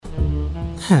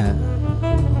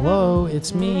Hello,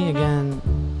 it's me again.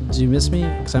 Did you miss me?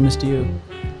 Because I missed you.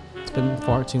 It's been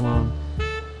far too long.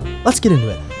 Let's get into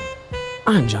it.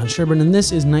 I'm John Sherburn, and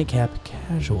this is Nightcap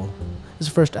Casual. This is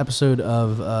the first episode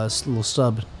of a little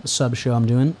sub show I'm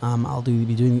doing. I'll be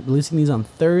releasing these on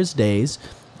Thursdays.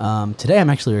 Today I'm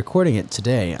actually recording it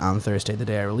today on Thursday, the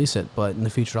day I release it, but in the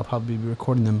future I'll probably be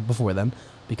recording them before then,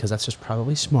 because that's just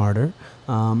probably smarter.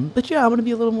 But yeah, I'm going to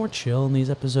be a little more chill in these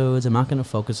episodes. I'm not going to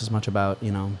focus as much about,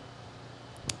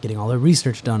 getting all the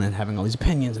research done and having all these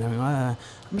opinions and having, I'm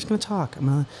just going to talk. I'm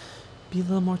going to be a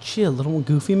little more chill, a little more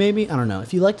goofy maybe. I don't know.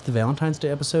 If you liked the Valentine's Day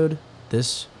episode,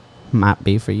 this might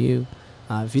be for you.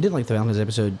 If you didn't like the Valentine's Day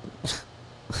episode,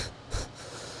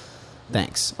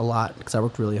 thanks a lot, because I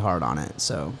worked really hard on it.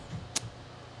 So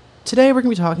today we're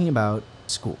going to be talking about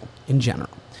school in general.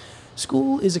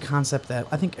 School is a concept that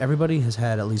I think everybody has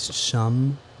had at least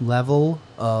some level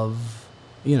of,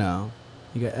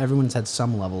 everyone's had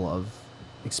some level of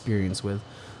experience with.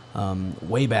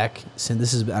 Way back,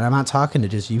 since and I'm not talking to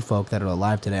just you folk that are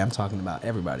alive today, I'm talking about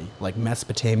everybody. Like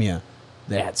Mesopotamia,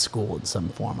 they had school in some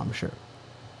form, I'm sure.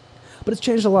 But it's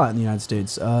changed a lot in the United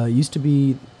States. It used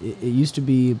to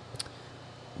be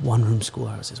one-room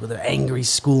schoolhouses with an angry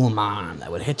school mom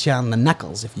that would hit you on the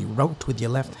knuckles if you wrote with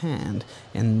your left hand,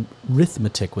 and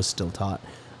arithmetic was still taught.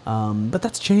 But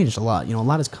that's changed a lot. A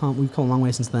lot has come. We've come a long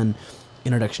way since then.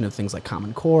 Introduction of things like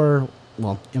Common Core,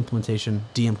 implementation,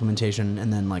 de-implementation,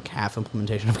 and then like half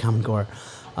implementation of Common Core.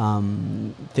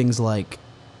 Things like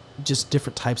just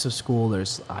different types of school.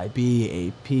 There's IB,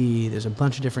 AP. There's a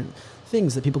bunch of different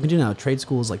things that people can do now. Trade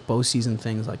schools like BOCES and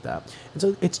things like that. And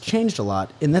so it's changed a lot,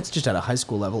 and that's just at a high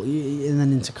school level. And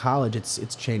then into college,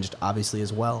 it's changed obviously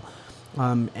as well.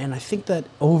 And I think that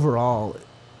overall,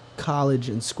 college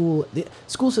and school, the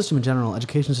school system in general,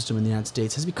 education system in the United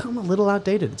States has become a little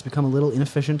outdated. It's become a little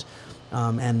inefficient.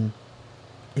 And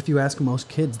if you ask most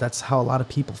kids, that's how a lot of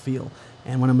people feel.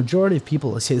 And when a majority of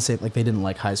people say like they didn't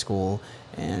like high school,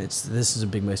 and this is a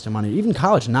big waste of money. Even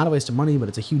college, not a waste of money, but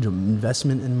it's a huge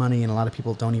investment in money, and a lot of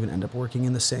people don't even end up working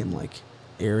in the same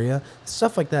area.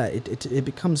 Stuff like that. It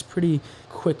becomes pretty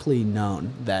quickly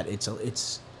known that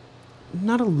it's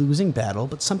not a losing battle,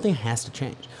 but something has to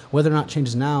change. Whether or not it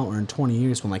changes now or in 20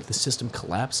 years when the system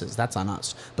collapses, that's on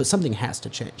us. But something has to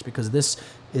change, because this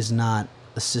is not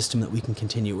a system that we can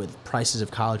continue with. Prices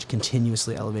of college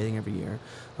continuously elevating every year.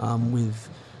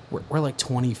 We're like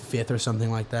 25th or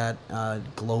something like that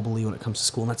globally when it comes to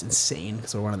school, and that's insane,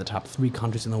 because we're one of the top 3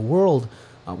 countries in the world.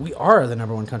 We are the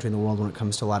number 1 country in the world when it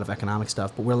comes to a lot of economic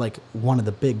stuff, but we're like one of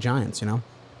the big giants, And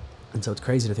so it's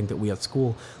crazy to think that we have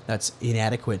school that's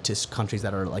inadequate to countries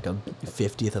that are like a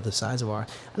 50th of the size of ours.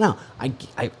 Now,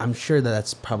 I'm sure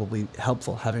that's probably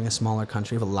helpful, having a smaller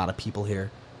country. We have a lot of people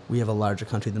here. We have a larger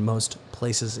country than most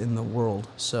places in the world,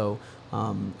 so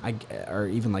or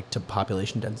even to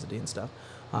population density and stuff.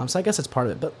 So I guess it's part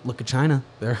of it. But look at China;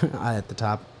 they're at the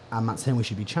top. I'm not saying we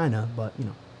should be China, but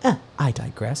I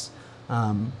digress.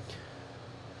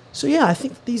 So yeah, I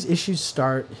think these issues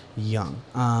start young.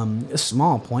 A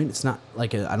small point. It's not I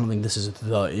don't think this is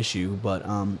the issue, but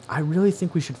I really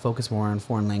think we should focus more on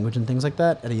foreign language and things like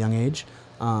that at a young age.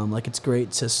 It's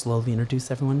great to slowly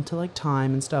introduce everyone to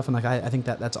time and stuff, and I think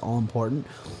that's all important.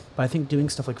 But I think doing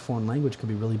stuff like foreign language could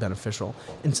be really beneficial.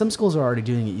 And some schools are already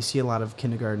doing it. You see a lot of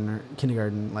kindergarten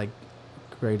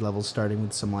grade levels starting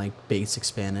with some basic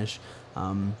Spanish.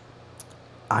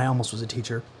 I almost was a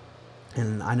teacher,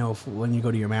 and I know when you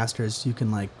go to your master's, you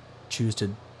can choose to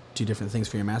do different things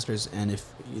for your master's. And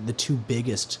if the 2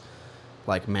 biggest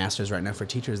masters right now for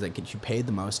teachers that get you paid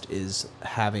the most is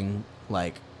having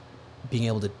being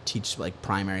able to teach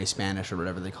primary Spanish or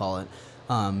whatever they call it,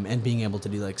 and being able to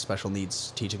do special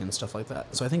needs teaching and stuff like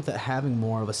that. So I think that having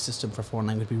more of a system for foreign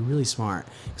language would be really smart,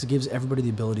 because it gives everybody the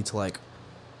ability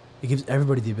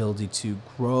to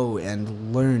grow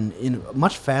and learn in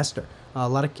much faster.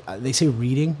 They say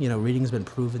reading has been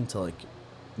proven to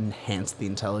enhance the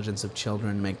intelligence of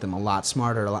children, make them a lot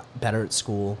smarter, a lot better at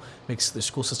school, makes the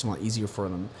school system a lot easier for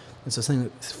them. And so saying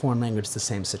that foreign language is the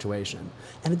same situation.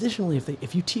 And additionally,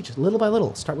 if you teach little by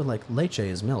little, start with leche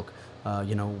is milk,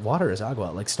 water is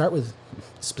agua. Start with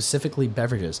specifically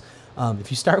beverages. If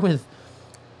you start with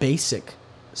basic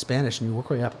Spanish and you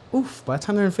work your way up, by the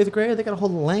time they're in 5th grade, they got a whole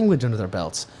language under their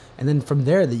belts. And then from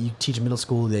there, that you teach middle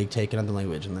school, they take another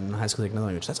language, and then in high school, they take another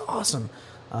language. That's awesome.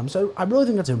 So I really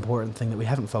think that's an important thing that we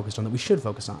haven't focused on, that we should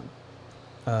focus on.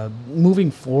 Moving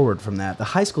forward from that, the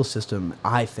high school system,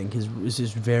 I think, is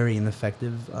just very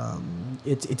ineffective.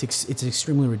 It's an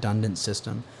extremely redundant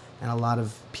system, and a lot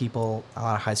of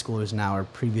high schoolers now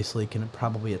can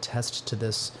probably attest to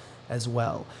this as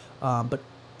well. But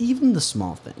even the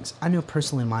small things. I know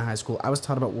personally in my high school, I was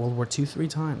taught about World War II 3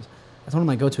 times. That's one of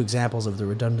my go-to examples of the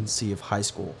redundancy of high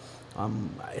school.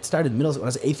 It started middle school.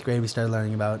 When I was 8th grade, we started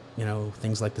learning about,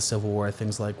 things like the Civil War,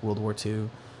 things like World War II.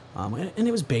 And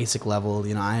it was basic level.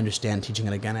 I understand teaching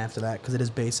it again after that because it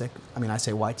is basic. I mean, I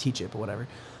say, why teach it, but whatever.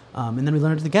 And then we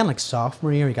learned it again, like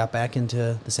sophomore year, we got back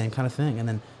into the same kind of thing. And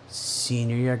then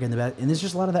senior year, getting the back. And there's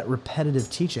just a lot of that repetitive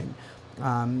teaching.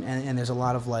 And there's a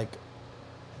lot of like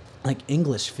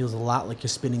English feels a lot like you're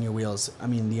spinning your wheels. I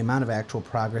mean, the amount of actual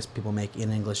progress people make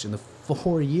in English in the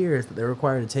 4 years that they're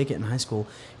required to take it in high school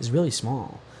is really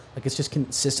small. Like, it's just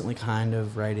consistently kind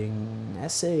of writing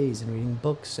essays and reading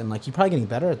books. And, like, you're probably getting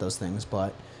better at those things,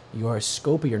 but your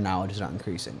scope of your knowledge is not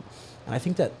increasing. And I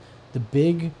think that the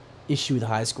big issue with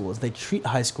high school is they treat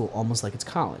high school almost like it's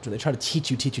college, where they try to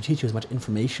teach you as much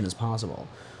information as possible.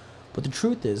 But the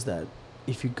truth is that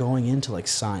if you're going into like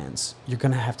science, you're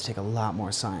going to have to take a lot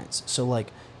more science. So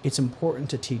like, it's important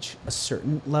to teach a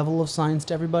certain level of science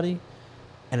to everybody.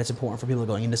 And it's important for people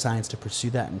going into science to pursue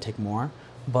that and take more.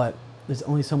 But there's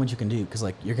only so much you can do because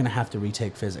like, you're going to have to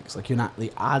retake physics. Like,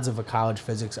 the odds of a college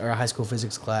physics or a high school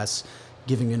physics class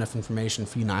giving you enough information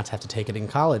for you not to have to take it in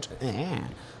college.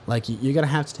 Like, you're going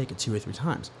to have to take it 2 or 3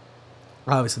 times.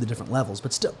 Obviously the different levels,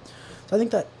 but still. So I think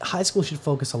that high school should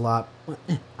focus a lot.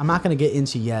 I'm not going to get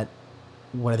into yet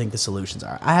what I think the solutions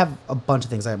are. I have a bunch of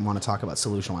things I want to talk about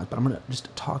solution-wise, but I'm going to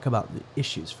just talk about the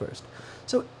issues first.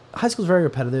 So high school is very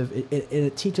repetitive.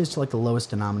 It teaches to like the lowest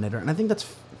denominator, and I think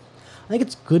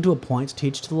it's good to a point to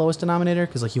teach to the lowest denominator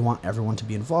because like you want everyone to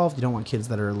be involved. You don't want kids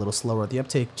that are a little slower at the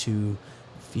uptake to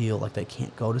feel like they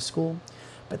can't go to school.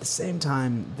 But at the same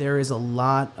time, there is a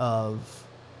lot of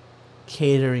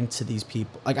catering to these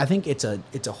people. Like, I think it's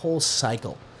a whole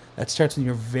cycle that starts when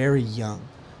you're very young.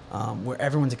 Where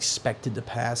everyone's expected to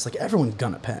pass. Like, everyone's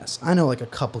gonna pass. I know, like, a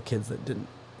couple kids that didn't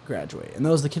graduate, and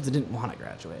those are the kids that didn't want to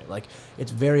graduate. Like,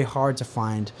 it's very hard to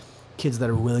find kids that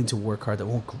are willing to work hard that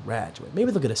won't graduate.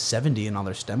 Maybe they'll get a 70 in all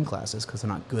their STEM classes because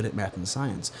they're not good at math and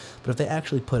science, but if they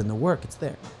actually put in the work, it's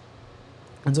there.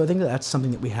 And so I think that that's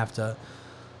something that we have to,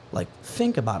 like,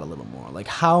 think about a little more. Like,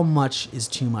 how much is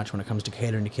too much when it comes to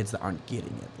catering to kids that aren't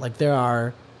getting it? Like, there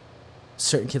are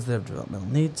certain kids that have developmental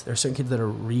needs. There are certain kids that are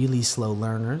really slow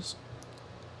learners.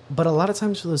 But a lot of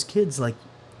times for those kids, like,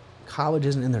 college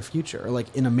isn't in their future. Or, like,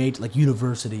 in a major, like,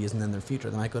 university isn't in their future.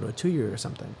 They might go to a 2-year or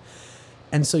something.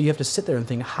 And so you have to sit there and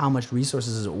think, how much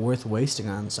resources is it worth wasting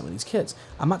on some of these kids?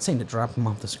 I'm not saying to drop them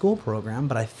off the school program,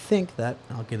 but I think that,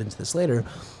 and I'll get into this later,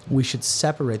 we should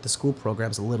separate the school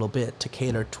programs a little bit to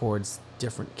cater towards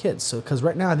different kids. So, because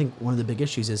right now I think one of the big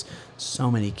issues is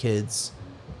so many kids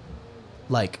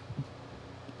are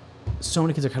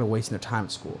kind of wasting their time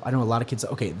at school. I know a lot of kids,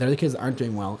 okay, they're the kids that aren't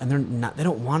doing well, and they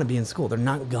don't want to be in school. They're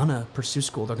not gonna pursue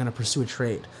school. They're gonna pursue a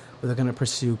trade, or they're gonna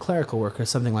pursue clerical work or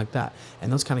something like that.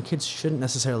 And those kind of kids shouldn't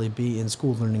necessarily be in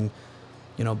school learning,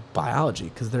 biology,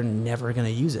 because they're never gonna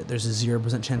use it. There's a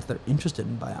 0% chance they're interested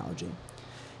in biology.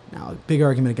 Now, a big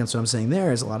argument against what I'm saying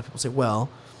there is a lot of people say, well,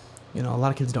 a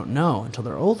lot of kids don't know until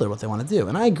they're older what they want to do.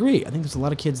 And I agree. I think there's a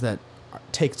lot of kids that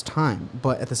takes time,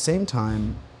 but at the same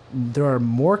time, there are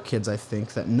more kids, I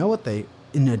think, that know what they,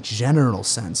 in a general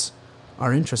sense,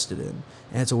 are interested in.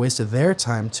 And it's a waste of their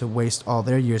time to waste all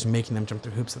their years making them jump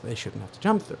through hoops that they shouldn't have to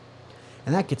jump through.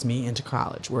 And that gets me into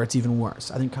college, where it's even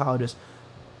worse. I think college is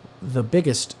the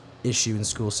biggest issue in the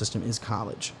school system is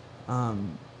college.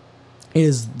 It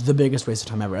is the biggest waste of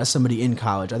time ever. As somebody in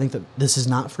college, I think that this is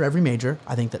not for every major.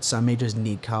 I think that some majors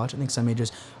need college. I think some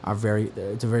majors are very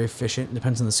efficient. It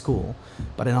depends on the school.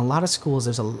 But in a lot of schools,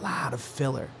 there's a lot of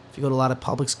filler. If you go to a lot of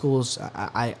public schools,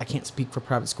 I can't speak for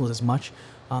private schools as much.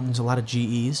 There's a lot of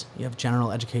GEs. You have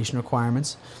general education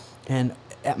requirements. And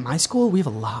at my school, we have a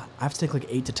lot. I have to take like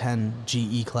 8 to 10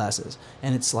 GE classes.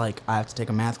 And it's like I have to take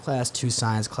a math class, 2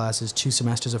 science classes, 2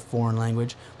 semesters of foreign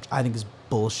language, which I think is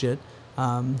bullshit.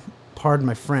 Pardon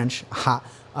my French. I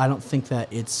don't think that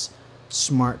it's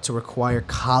smart to require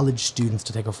college students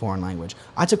to take a foreign language.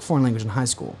 I took foreign language in high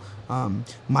school.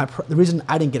 The reason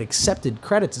I didn't get accepted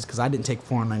credits is because I didn't take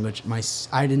foreign language.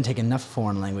 I didn't take enough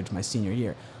foreign language my senior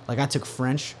year. Like, I took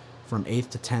French from 7th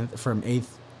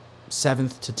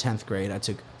to 10th grade. I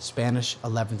took Spanish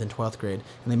 11th and 12th grade,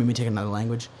 and they made me take another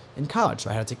language in college. So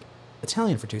I had to take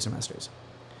Italian for 2 semesters.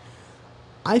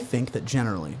 I think that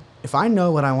generally, if I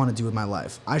know what I want to do with my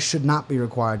life, I should not be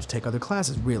required to take other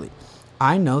classes, really.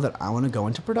 I know that I want to go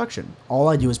into production. All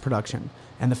I do is production.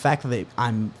 And the fact that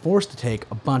I'm forced to take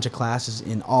a bunch of classes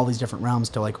in all these different realms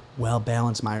to, like, well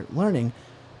balance my learning,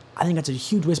 I think that's a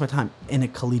huge waste of my time in a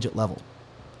collegiate level.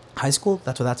 High school,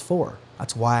 that's what that's for.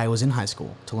 That's why I was in high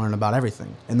school, to learn about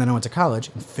everything. And then I went to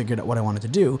college and figured out what I wanted to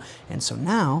do. And so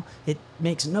now it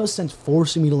makes no sense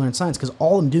forcing me to learn science because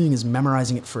all I'm doing is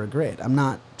memorizing it for a grade.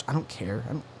 I don't care.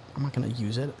 I'm not going to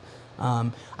use it.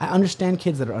 I understand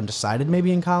kids that are undecided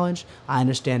maybe in college. I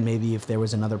understand maybe if there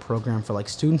was another program for like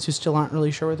students who still aren't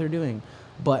really sure what they're doing.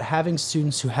 But having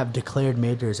students who have declared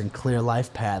majors and clear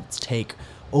life paths take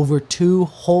over 2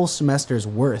 whole semesters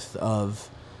worth of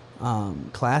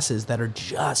classes that are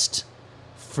just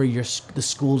for the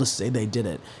school to say they did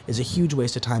it is a huge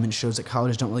waste of time, and shows that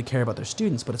colleges don't really care about their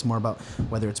students, but it's more about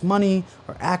whether it's money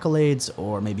or accolades,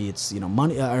 or maybe it's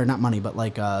money or not money, but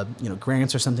like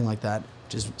grants or something like that,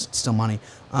 which is still money.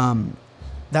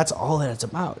 That's all that it's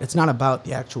about. It's not about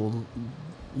the actual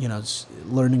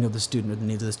learning of the student or the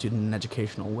needs of the student in an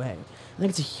educational way. I think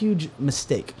it's a huge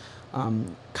mistake.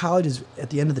 College is,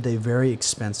 at the end of the day, very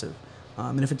expensive.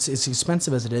 And if it's as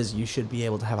expensive as it is, you should be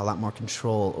able to have a lot more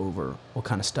control over what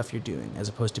kind of stuff you're doing, as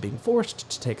opposed to being forced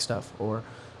to take stuff. Or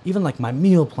even like my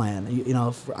meal plan.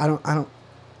 If I don't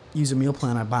use a meal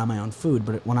plan. I buy my own food.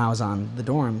 But when I was in the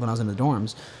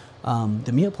dorms,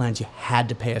 the meal plans, you had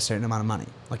to pay a certain amount of money.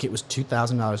 Like it was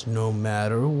 $2,000 no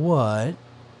matter what.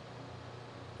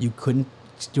 You couldn't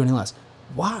do any less.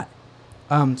 Why?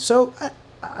 So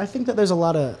I think that there's a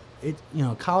lot of it.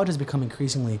 College has become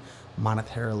increasingly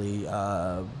monetarily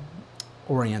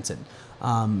oriented,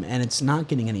 and it's not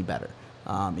getting any better.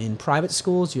 In private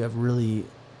schools, you have really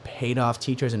paid off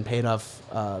teachers and paid off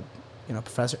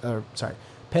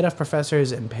paid off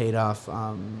professors and paid off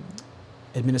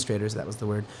administrators. That was the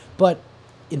word. But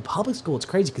in public school, it's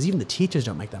crazy because even the teachers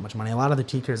don't make that much money. A lot of the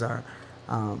teachers are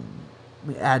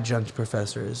adjunct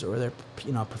professors, or they're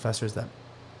professors that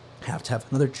have to have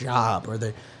another job,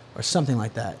 or something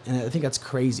like that. And I think that's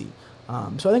crazy.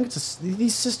 So I think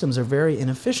these systems are very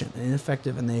inefficient and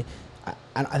ineffective, and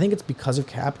I think it's because of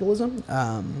capitalism.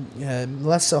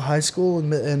 Less so high school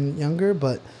and younger,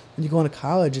 but when you go into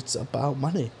college, it's about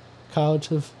money.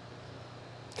 Colleges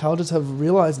have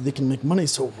realized that they can make money,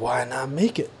 so why not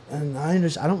make it? And I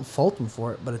don't fault them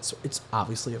for it, but it's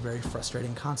obviously a very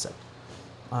frustrating concept.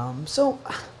 So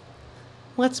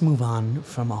let's move on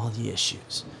from all the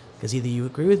issues, because either you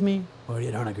agree with me or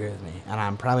you don't agree with me, and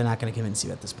I'm probably not going to convince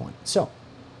you at this point. So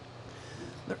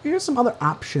here's some other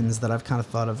options that I've kind of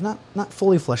thought of, not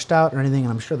fully fleshed out or anything, and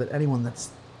I'm sure that anyone that's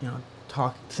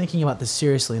thinking about this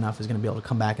seriously enough is going to be able to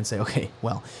come back and say, okay,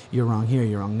 well, you're wrong here,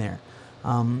 you're wrong there.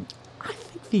 I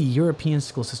think the European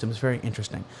school system is very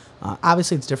interesting.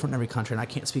 Obviously, it's different in every country, and I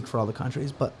can't speak for all the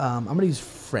countries, but I'm going to use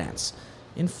France.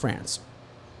 In France,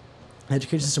 the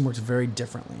education system works very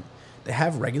differently. They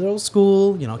have regular old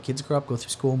school, kids grow up, go through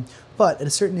school, but at a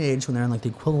certain age, when they're in like the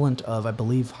equivalent of, I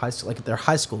believe, high school, like their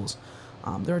high schools,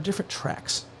 there are different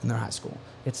tracks in their high school.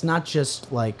 It's not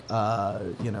just like,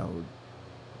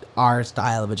 our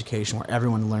style of education where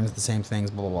everyone learns the same things,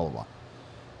 blah, blah, blah, blah.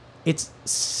 It's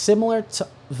similar to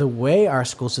the way our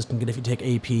school system did if you take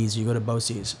APs, you go to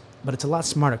BOCES, but it's a lot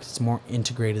smarter because it's more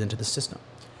integrated into the system.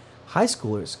 High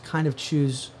schoolers kind of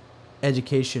choose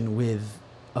education with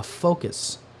a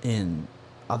focus in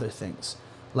other things.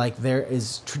 Like there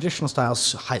is traditional style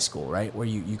high school, right, where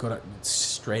you go to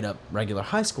straight up regular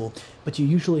high school, but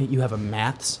you have a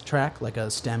maths track, like a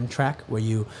STEM track, where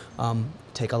you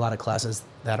take a lot of classes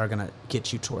that are going to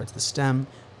get you towards the STEM,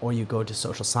 or you go to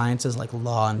social sciences like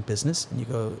law and business, and you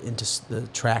go into the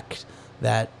track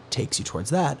that takes you towards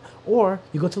that, or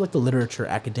you go to like the literature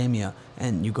academia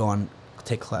and you go on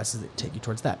take classes that take you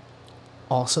towards that.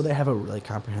 Also, they have a really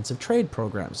comprehensive trade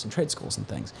programs and trade schools and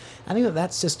things. I think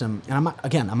that system, and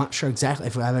I'm not sure exactly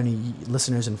if we have any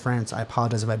listeners in France. I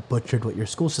apologize if I butchered what your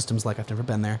school system's like. I've never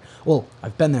been there. Well,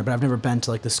 I've been there, but I've never been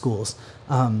to like the schools.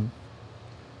 I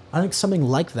think something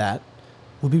like that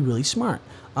would be really smart.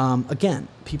 Again,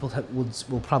 people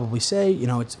will probably say,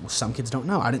 some kids don't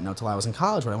know. I didn't know till I was in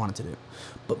college what I wanted to do.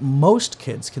 But most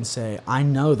kids can say, I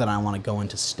know that I want to go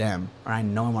into STEM, or I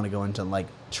know I want to go into like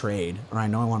trade, or I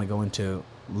know I want to go into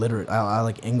literate. I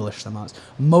like English the most.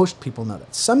 Most people know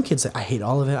that. Some kids say, I hate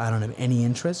all of it. I don't have any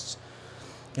interests.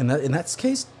 In that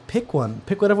case, pick one.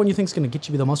 Pick whatever one you think is going to get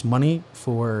you the most money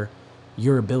for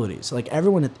your abilities. Like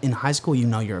everyone in high school, you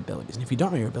know your abilities. And if you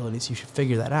don't know your abilities, you should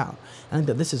figure that out. I think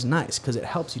that this is nice because it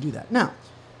helps you do that. Now,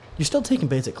 you're still taking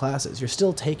basic classes. You're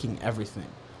still taking everything.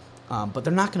 But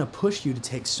they're not going to push you to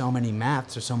take so many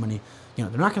maths or so many, they're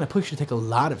not going to push you to take a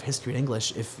lot of history and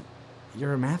English if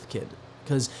you're a math kid.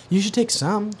 Because you should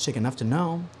take enough to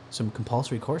know, some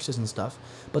compulsory courses and stuff,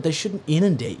 but they shouldn't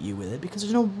inundate you with it because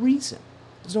there's no reason.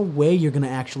 There's no way you're going to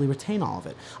actually retain all of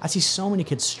it. I see so many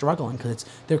kids struggling because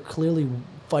they're clearly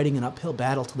fighting an uphill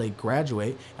battle till they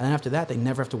graduate, and then after that, they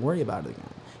never have to worry about it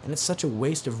again. And it's such a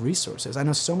waste of resources. I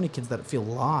know so many kids that feel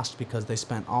lost because they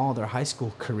spent all their high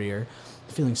school career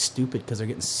feeling stupid because they're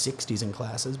getting 60s in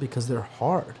classes because they're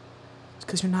hard. It's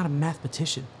because you're not a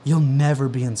mathematician. You'll never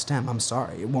be in STEM. I'm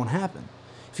sorry. It won't happen.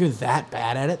 If you're that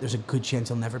bad at it, there's a good chance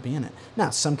you'll never be in it.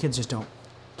 Now, some kids just don't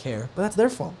care, but that's their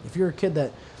fault. If you're a kid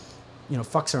that,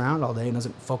 fucks around all day and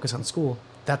doesn't focus on school,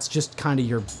 that's just kind of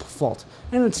your fault.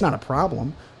 And it's not a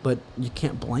problem, but you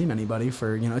can't blame anybody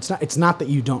for, it's not that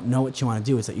you don't know what you want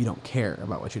to do, it's that you don't care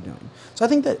about what you're doing. So I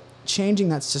think that changing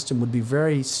that system would be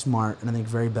very smart and I think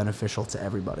very beneficial to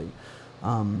everybody.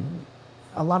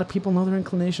 A lot of people know their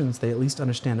inclinations. They at least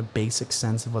understand a basic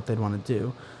sense of what they'd want to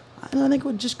do. And I think it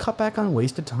would just cut back on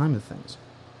wasted time and things.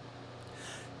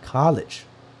 College.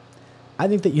 I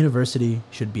think that university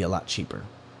should be a lot cheaper.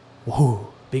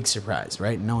 Whoa, big surprise,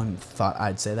 right? No one thought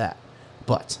I'd say that.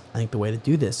 But I think the way to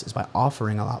do this is by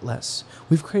offering a lot less.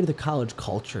 We've created a college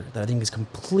culture that I think is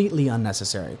completely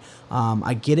unnecessary.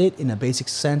 I get it in a basic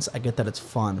sense. I get that it's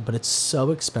fun, but it's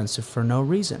so expensive for no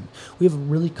reason. We have a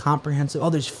really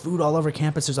comprehensive, there's food all over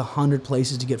campus. There's 100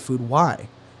 places to get food. Why?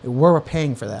 We're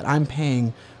paying for that. I'm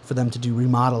paying for them to do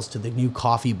remodels to the new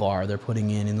coffee bar they're putting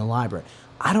in the library.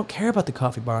 I don't care about the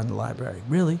coffee bar in the library,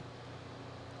 really.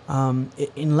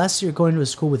 Unless you're going to a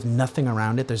school with nothing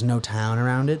around it, there's no town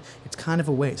around it, it's kind of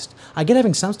a waste. I get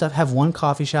having some stuff, have one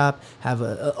coffee shop, have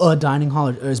a dining hall,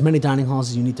 or as many dining halls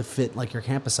as you need to fit like your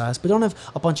campus size, but don't have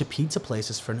a bunch of pizza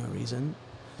places for no reason.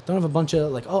 Don't have a bunch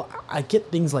of I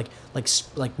get things like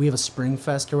we have a Spring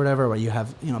Fest or whatever where you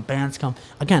have, bands come.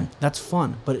 Again, that's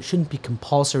fun, but it shouldn't be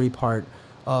compulsory part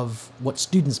of what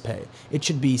students pay. It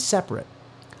should be separate.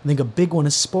 I think a big one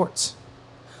is sports.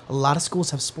 A lot of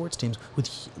schools have sports teams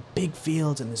with big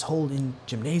fields and this whole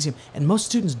gymnasium, and most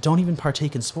students don't even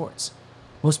partake in sports.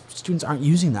 Most students aren't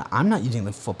using that. I'm not using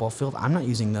the football field. I'm not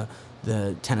using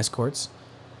the tennis courts.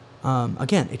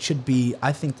 Again, it should be,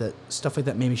 I think that stuff like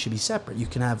that maybe should be separate. You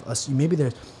can have, maybe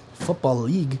there's football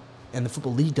league, and the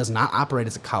football league does not operate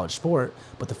as a college sport,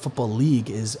 but the football league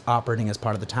is operating as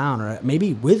part of the town, or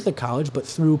maybe with the college, but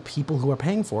through people who are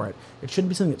paying for it. It shouldn't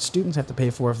be something that students have to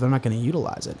pay for if they're not going to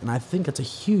utilize it, and I think it's a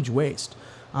huge waste.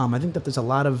 I think that there's a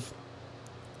lot of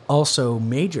also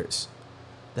majors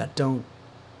that don't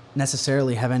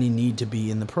necessarily have any need to be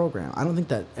in the program. I don't think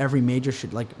that every major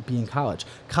should be in college.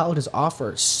 Colleges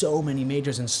offer so many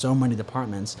majors in so many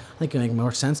departments. I think it would make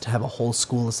more sense to have a whole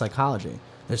school of psychology.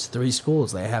 There's 3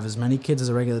 schools. They have as many kids as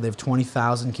a regular. They have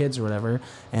 20,000 kids or whatever,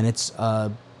 and it's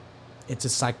one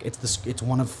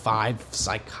of 5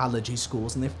 psychology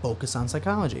schools, and they focus on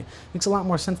psychology. It makes a lot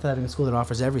more sense than having a school that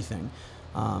offers everything.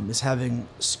 Is having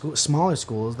smaller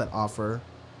schools that offer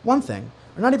one thing,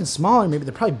 or not even smaller. Maybe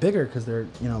they're probably bigger because they're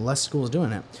less schools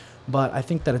doing it. But I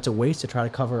think that it's a waste to try to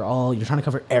cover you're trying to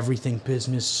cover everything: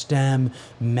 business, STEM,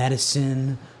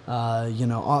 medicine,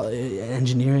 all,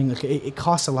 engineering. It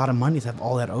costs a lot of money to have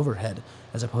all that overhead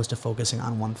as opposed to focusing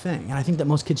on one thing. And I think that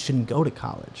most kids shouldn't go to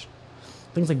college.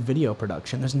 Things like video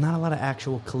production, there's not a lot of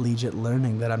actual collegiate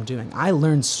learning that I'm doing. I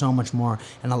learned so much more,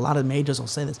 and a lot of majors will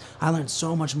say this, I learned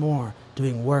so much more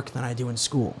doing work than I do in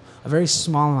school. A very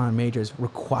small amount of majors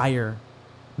require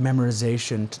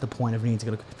memorization to the point of needing to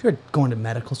go to, if you're going to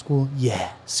medical school,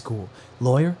 yeah, school.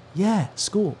 Lawyer, yeah,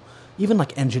 school. Even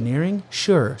like engineering,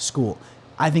 sure, school.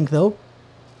 I think though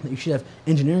that you should have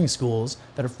engineering schools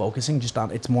that are focusing just on,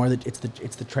 it's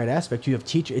the trade aspect. You have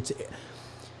it's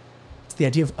the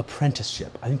idea of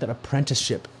apprenticeship. I think that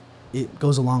apprenticeship, it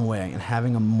goes a long way, and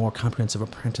having a more comprehensive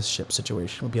apprenticeship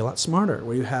situation would be a lot smarter,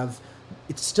 where you have,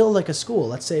 it's still like a school,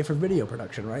 let's say for video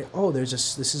production, right?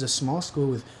 This is a small school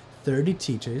with 30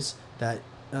 teachers that,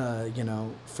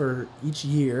 for each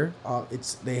year,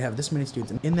 they have this many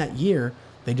students, and in that year,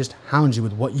 they just hound you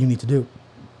with what you need to do,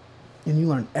 and you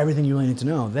learn everything you really need to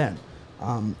know then.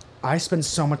 I spend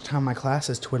so much time in my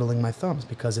classes twiddling my thumbs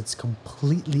because it's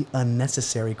completely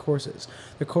unnecessary courses.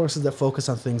 They're courses that focus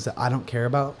on things that I don't care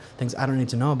about, things I don't need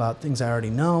to know about, things I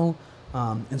already know.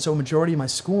 And so a majority of my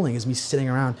schooling is me sitting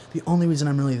around. The only reason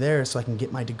I'm really there is so I can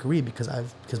get my degree because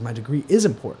my degree is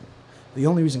important. The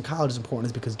only reason college is important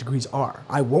is because degrees are.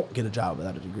 I won't get a job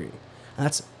without a degree. And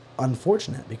that's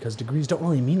unfortunate because degrees don't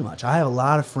really mean much. I have a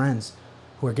lot of friends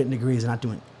who are getting degrees and not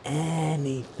doing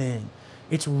anything.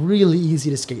 It's really easy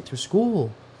to skate through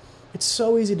school. It's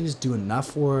so easy to just do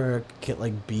enough work, get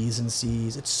like B's and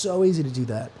C's. It's so easy to do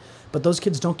that. But those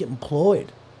kids don't get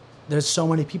employed. There's so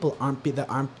many people that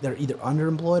are either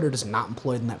underemployed or just not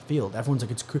employed in that field. Everyone's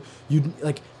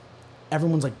like,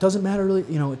 everyone's like, doesn't matter really,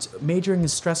 it's majoring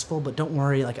is stressful, but don't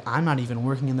worry, like I'm not even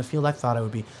working in the field I thought I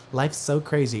would be. Life's so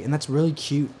crazy. And that's really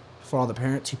cute for all the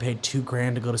parents who paid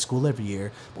 $2,000 to go to school every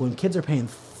year. But when kids are paying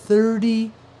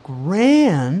 $30,000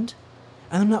 grand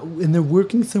and they're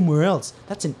working somewhere else.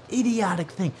 That's an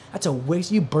idiotic thing. That's a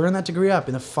waste. You burn that degree up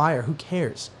in the fire. Who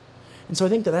cares? And so I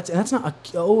think that's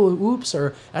not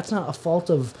or that's not a fault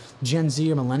of Gen Z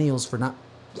or millennials for not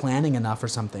planning enough or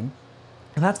something.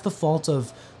 And that's the fault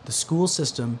of the school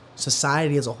system,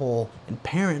 society as a whole, and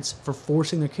parents for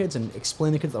forcing their kids and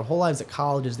explaining to kids their whole lives that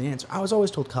college is the answer. I was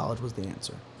always told college was the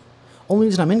answer. Only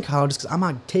reason I'm in college is because I'm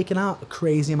not taking out a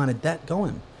crazy amount of debt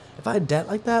going. If I had debt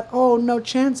like that, no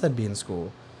chance I'd be in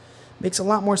school. Makes a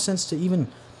lot more sense to even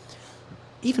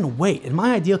wait. In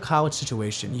my ideal college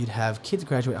situation, you'd have kids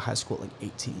graduate high school at like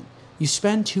 18. You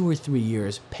spend 2 or 3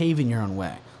 years paving your own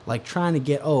way, like trying to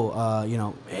get,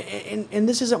 and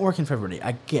this isn't working for everybody.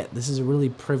 I get this is a really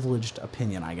privileged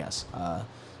opinion, I guess,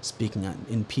 speaking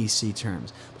in PC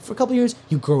terms. But for a couple of years,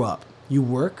 you grow up. You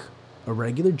work a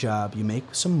regular job, you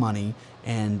make some money,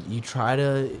 and you try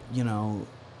to,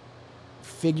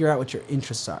 figure out what your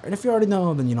interests are. And if you already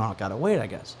know, then you don't gotta wait, I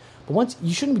guess. But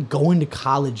you shouldn't be going to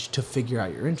college to figure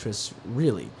out your interests,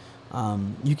 really.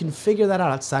 You can figure that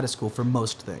out outside of school for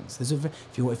most things.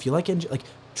 If you like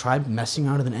try messing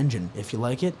around with an engine. If you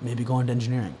like it, maybe go into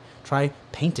engineering. Try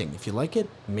painting. If you like it,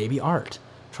 maybe art.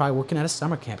 Try working at a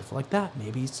summer camp. If you like that,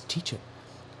 maybe teach it.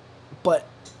 But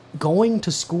going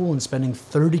to school and spending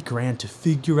 $30,000 to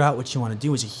figure out what you want to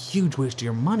do is a huge waste of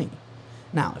your money.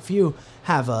 Now, if you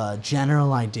have a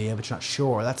general idea but you're not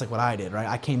sure, that's like what I did, right?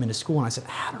 I came into school and I said,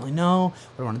 I don't really know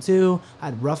what I want to do. I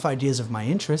had rough ideas of my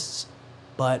interests,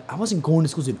 but I wasn't going to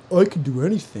school saying I could do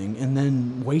anything and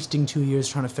then wasting 2 years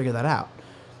trying to figure that out.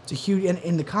 It's a huge,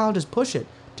 and the colleges push it.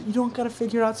 You don't got to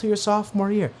figure it out till your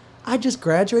sophomore year. I just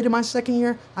graduated my second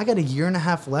year. I got a year and a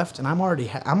half left, and I'm already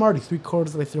 3/4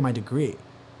 of the way through my degree.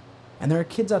 And there are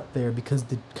kids out there because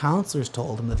the counselors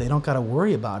told them that they don't got to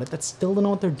worry about it that still don't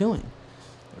know what they're doing.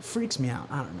 It freaks me out.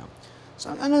 I don't know. So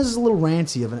I know this is a little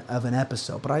ranty of an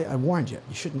episode, but I warned you.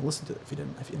 You shouldn't listen to it if you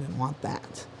didn't want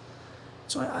that.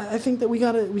 So I think that we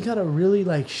gotta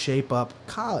really shape up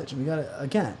college, and we gotta,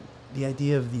 again, the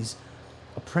idea of these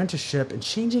apprenticeship and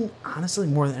changing, honestly,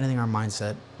 more than anything, our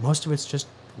mindset. Most of it's just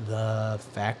the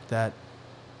fact that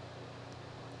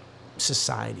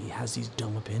society has these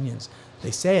dumb opinions.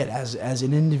 They say it as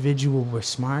an individual we're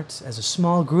smart, as a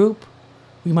small group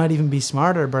we might even be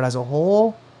smarter, but as a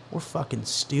whole we're fucking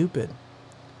stupid.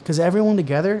 Because everyone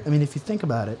together, I mean, if you think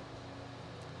about it,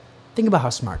 think about how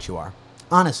smart you are.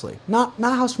 Honestly, not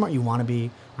how smart you want to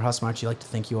be or how smart you like to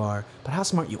think you are, but how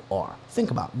smart you are.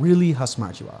 Think about really how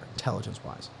smart you are,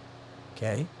 intelligence-wise.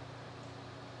 Okay?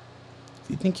 If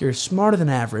you think you're smarter than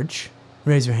average,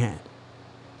 raise your hand.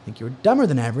 Think you're dumber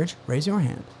than average, raise your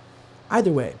hand.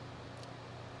 Either way,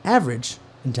 average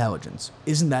intelligence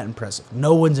isn't that impressive.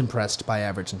 No one's impressed by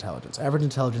average intelligence. Average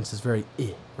intelligence is very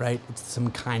right?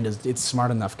 It's smart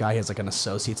enough guy. He has an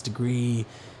associate's degree.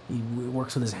 He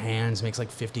works with his hands, makes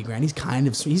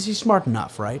 $50,000. He's smart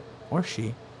enough, right? Or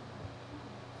she.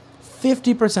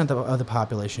 50% of the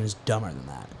population is dumber than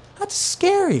that. That's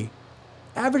scary.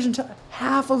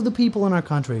 Half of the people in our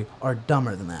country are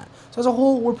dumber than that. So as a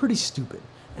whole, we're pretty stupid.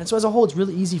 And so as a whole, it's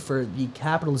really easy for the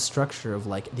capitalist structure of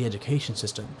the education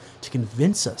system to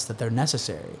convince us that they're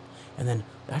necessary. And then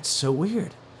that's so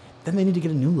weird. Then they need to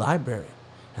get a new library.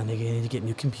 And they need to get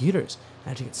new computers. And they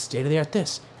have to get state-of-the-art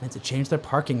this. And they have to change their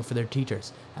parking for their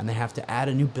teachers. And they have to add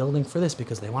a new building for this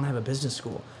because they want to have a business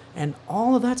school. And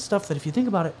all of that stuff that, if you think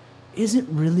about it, isn't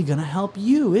really going to help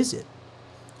you, is it?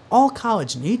 All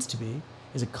college needs to be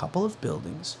is a couple of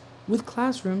buildings with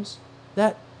classrooms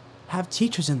that have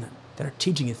teachers in them that are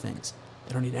teaching you things.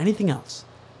 They don't need anything else.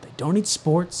 They don't need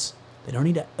sports. They don't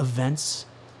need events.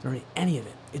 They don't need any of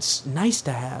it. It's nice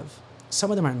to have. Some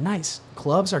of them are nice.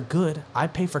 Clubs are good. I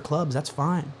pay for clubs. That's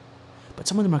fine. But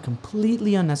some of them are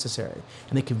completely unnecessary.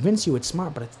 And they convince you it's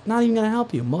smart, but it's not even going to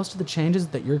help you. Most of the changes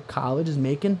that your college is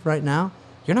making right now,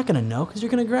 you're not going to know because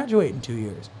you're going to graduate in 2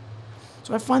 years.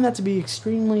 So I find that to be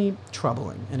extremely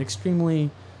troubling and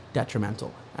extremely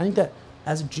detrimental. I think that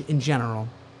in general,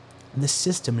 the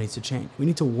system needs to change. We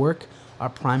need to work our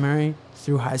primary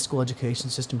through high school education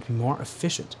system to be more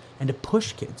efficient and to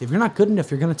push kids. If you're not good enough,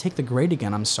 you're going to take the grade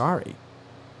again. I'm sorry.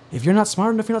 If you're not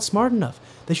smart enough, you're not smart enough.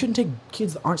 They shouldn't take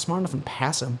kids that aren't smart enough and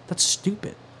pass them. That's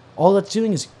stupid. All that's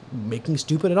doing is making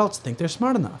stupid adults think they're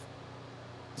smart enough.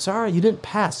 Sorry, you didn't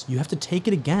pass. You have to take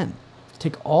it again.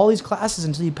 Take all these classes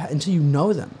until you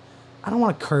know them. I don't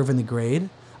want a curve in the grade.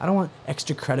 I don't want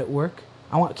extra credit work.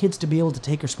 I want kids to be able to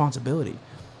take responsibility.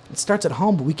 It starts at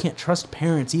home, but we can't trust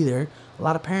parents either. A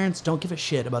lot of parents don't give a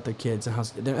shit about their kids and how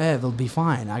they'll be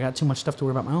fine. I got too much stuff to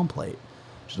worry about my own plate.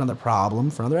 Which is another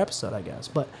problem for another episode, I guess.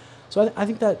 But so I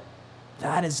think that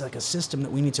that is like a system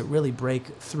that we need to really break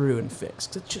through and fix.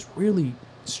 It's just really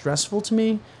stressful to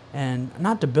me and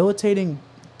not debilitating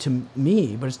to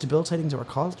me, but it's debilitating to our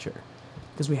culture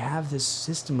because we have this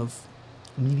system of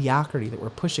mediocrity that we're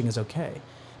pushing is okay.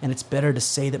 And it's better to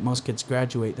say that most kids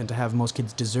graduate than to have most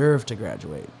kids deserve to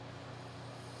graduate.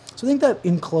 So I think that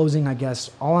in closing, I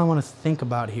guess, all I want to think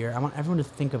about here, I want everyone to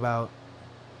think about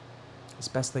as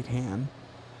best they can.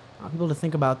 I want people to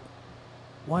think about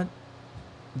what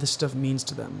this stuff means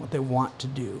to them, what they want to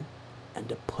do, and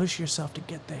to push yourself to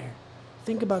get there.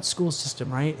 Think about school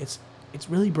system, right? It's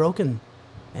really broken.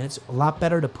 And it's a lot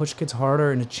better to push kids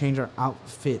harder and to change our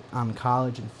outfit on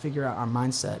college and figure out our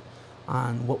mindset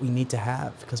on what we need to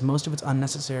have, because most of it's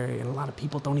unnecessary and a lot of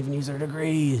people don't even use their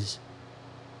degrees.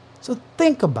 So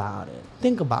think about it.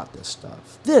 Think about this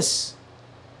stuff. This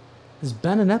has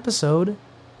been an episode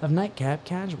of Nightcap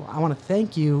Casual. I want to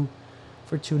thank you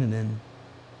for tuning in.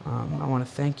 I want to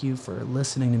thank you for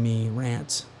listening to me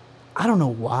rant. I don't know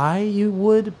why you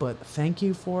would, but thank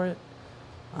you for it.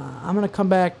 I'm going to come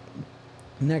back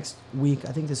next week.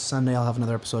 I think this Sunday I'll have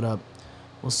another episode up.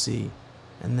 We'll see.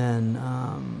 And then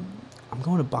I'm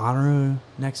going to Bonnaroo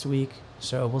next week,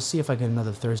 so we'll see if I get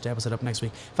another Thursday episode up next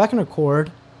week. If I can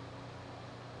record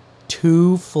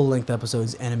 2 full-length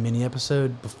episodes and a mini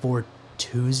episode before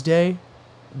Tuesday,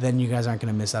 then you guys aren't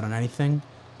going to miss out on anything.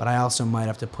 But I also might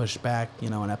have to push back,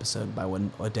 an episode by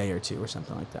a day or 2 or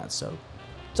something like that. So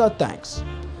thanks.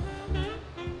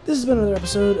 This has been another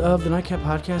episode of the Nightcap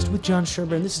Podcast with John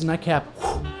Sherburne. This is Nightcap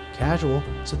Casual.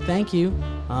 So thank you.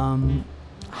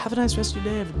 Have a nice rest of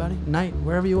your day, everybody. Night,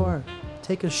 wherever you are.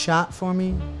 Take a shot for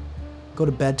me. Go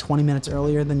to bed 20 minutes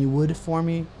earlier than you would for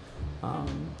me.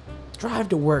 Drive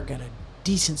to work at a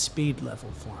decent speed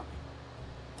level for me.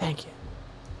 Thank you.